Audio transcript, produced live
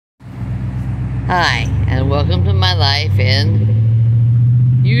Hi, and welcome to my life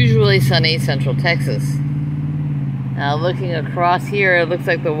in usually sunny Central Texas. Now looking across here, it looks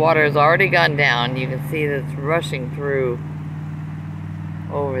like the water has already gone down. You can see that it's rushing through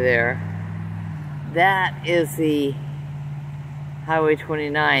over there. That is the Highway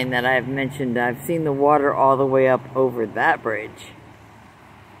 29 that I've mentioned. I've seen the water all the way up over that bridge.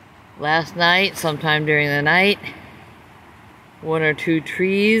 Last night, sometime during the night, one or two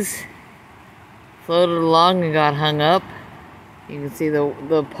trees floated along and got hung up. You can see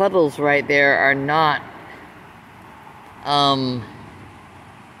the puddles right there are not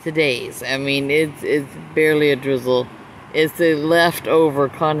today's. I mean, it's barely a drizzle. It's the leftover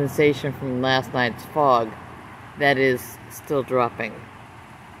condensation from last night's fog that is still dropping.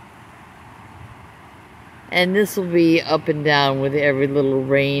 And this will be up and down with every little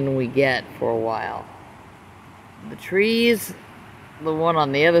rain we get for a while. The trees, the one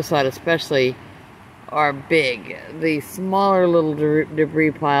on the other side especially, are big. The smaller little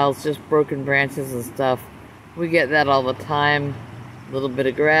debris piles, just broken branches and stuff, we get that all the time. A little bit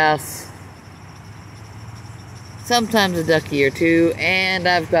of grass, sometimes a ducky or two, and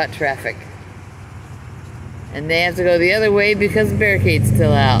I've got traffic. And they have to go the other way because the barricade's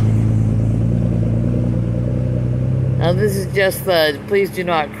still out. Now this is just the please do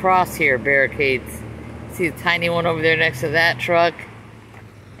not cross here barricades. See the tiny one over there next to that truck,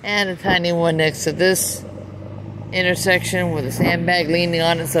 and a tiny one next to this intersection with a sandbag leaning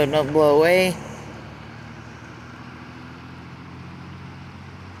on it so it don't blow away.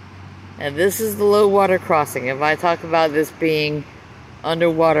 And this is the low water crossing. If I talk about this being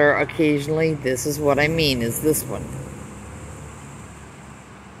underwater occasionally, this is what I mean, is this one.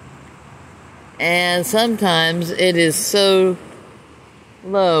 And sometimes it is so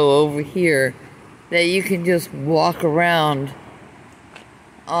low over here that you can just walk around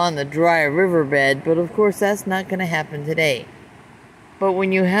on the dry riverbed, but of course that's not going to happen today. But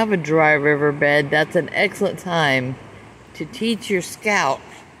when you have a dry riverbed, that's an excellent time to teach your scout,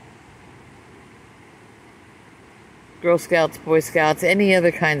 Girl Scouts, Boy Scouts, any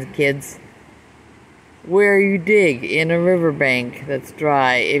other kinds of kids, where you dig in a riverbank that's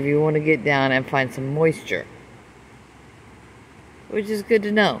dry if you want to get down and find some moisture, which is good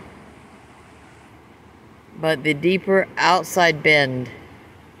to know. But the deeper outside bend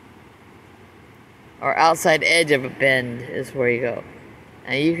or outside edge of a bend is where you go.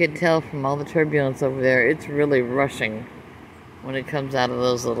 And you can tell from all the turbulence over there, it's really rushing when it comes out of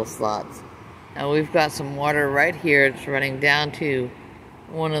those little slots. Now we've got some water right here. It's running down to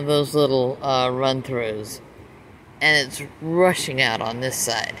one of those little run-throughs. And it's rushing out on this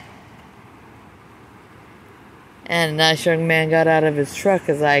side. And a nice young man got out of his truck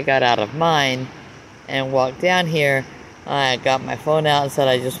as I got out of mine and walked down here. I got my phone out and said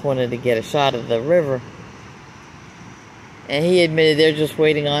I just wanted to get a shot of the river. And he admitted they're just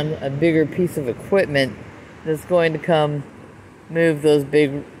waiting on a bigger piece of equipment that's going to come move those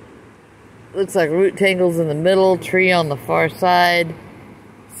big, looks like root tangles in the middle, tree on the far side,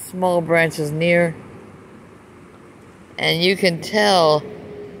 small branches near. And you can tell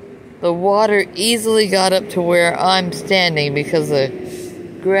the water easily got up to where I'm standing because the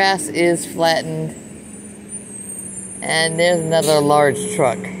grass is flattened. And there's another large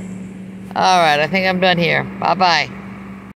truck. Alright, I think I'm done here. Bye-bye.